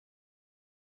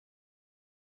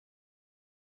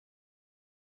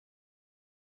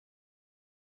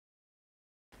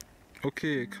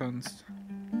Okay, kannst.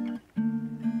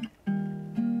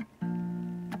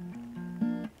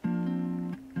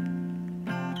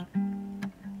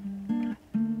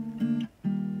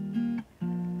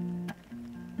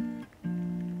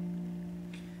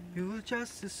 You were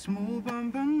just a small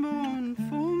bump unborn,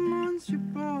 4 months you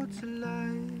brought to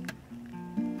life.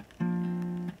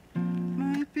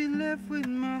 Might be left with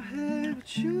my hair,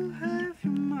 but you have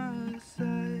your mother's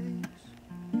eyes.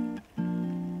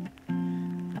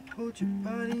 Hold your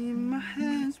body in my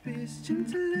hands, be as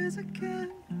gentle as I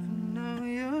can. For now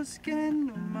your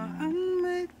skin on my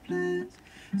unmade plans.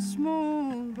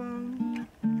 Small bump,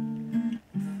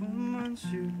 4 months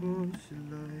you brought to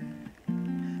life.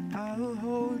 I'll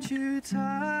hold you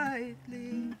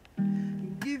tightly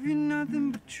and give you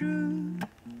nothing but truth.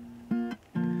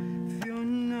 If you're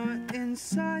not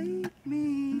inside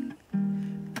me,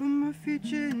 put my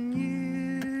future in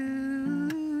you.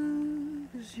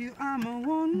 'Cause you are my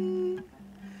one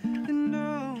and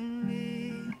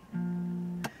only.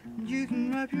 You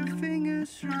can wrap your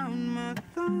fingers around my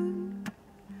thumb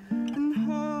and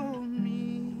hold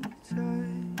me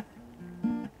tight.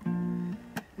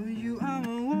 Well, you are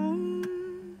my one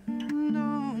and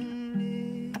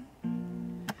only.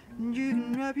 And you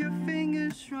can wrap your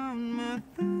fingers around my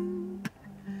thumb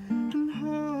and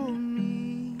hold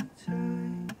me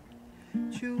tight.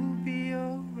 You'll be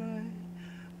alright.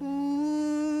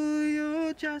 Ooh,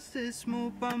 you're just a small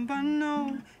bump, I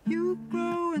know. You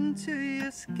grow into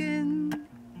your skin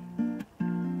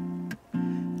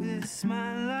with a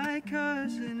smile like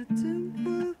hers and a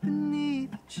dimple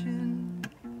beneath the chin.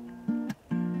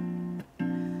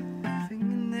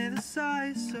 They're the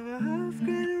size of a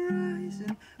half-grain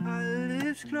horizon. Our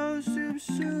lips close to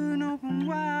soon open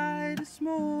wide. A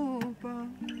small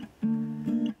bump,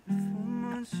 4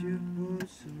 months you brought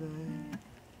to life.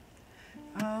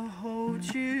 I'll hold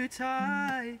you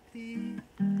tightly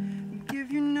and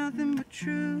give you nothing but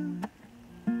truth.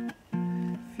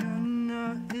 If you're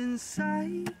not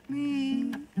inside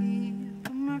me,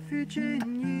 put my future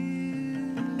in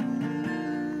you.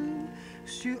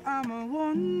 'Cause you are my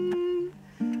one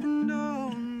and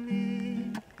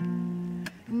only.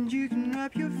 And you can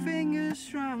wrap your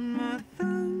fingers round my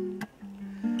thumb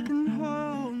and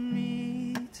hold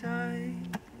me tight.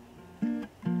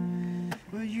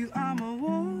 Well, you are my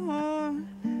one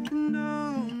and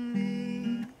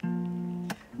only.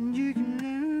 And you can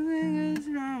wrap your fingers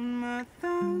round my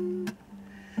thumb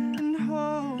and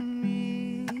hold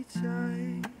me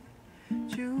tight.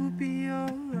 You'll be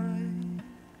alright.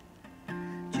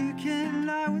 You can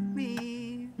lie with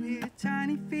me with your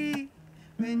tiny feet.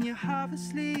 When you're half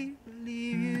asleep, I'll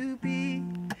leave you be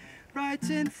right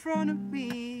in front of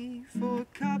me for a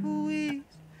couple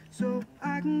weeks, so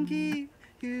I can keep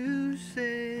you safe.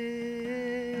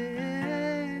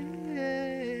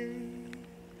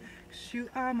 'Cause you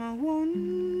are my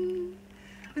one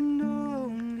and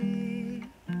only.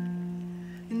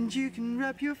 And you can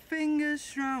wrap your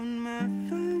fingers round my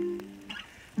thumb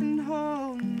and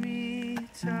hold me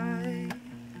tight.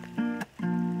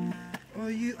 Oh,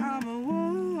 you are my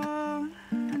one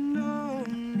and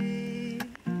only.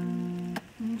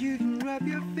 And you can wrap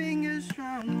your fingers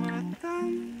round my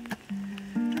thumb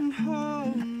and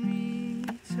hold me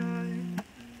tight.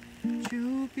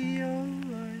 You'll be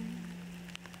alright.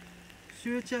 'Cause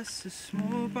you're just a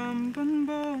small bump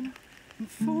unborn and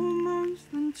 4 months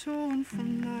then torn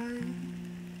from life.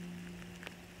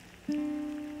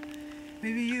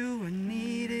 Maybe you were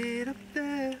needed up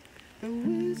there, but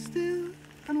we're still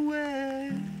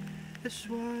unaware. That's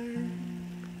why.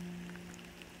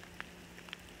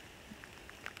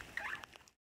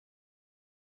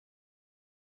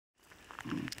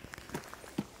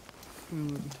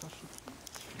 Die Tasche.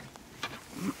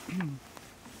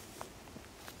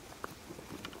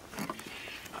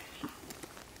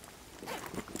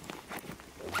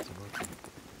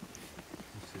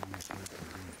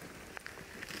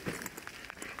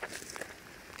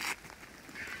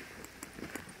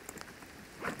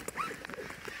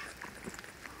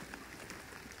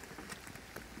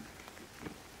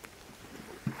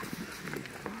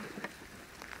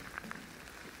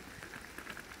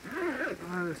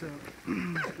 Alter,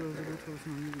 ich glaube, so gut habe ich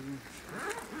noch nie gesehen.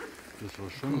 Das war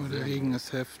schon. Oh, der Regen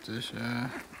ist heftig,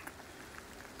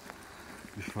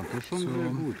 Ich fand das schon sehr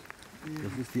gut.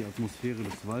 Das ist die Atmosphäre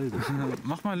des Waldes.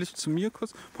 Mach mal Licht zu mir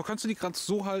kurz. Boah, kannst du die gerade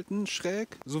so halten,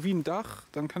 schräg, so wie ein Dach?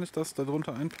 Dann kann ich das da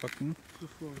drunter einpacken.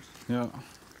 Sofort. Ja.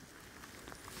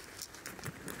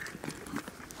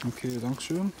 Okay, danke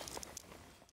schön.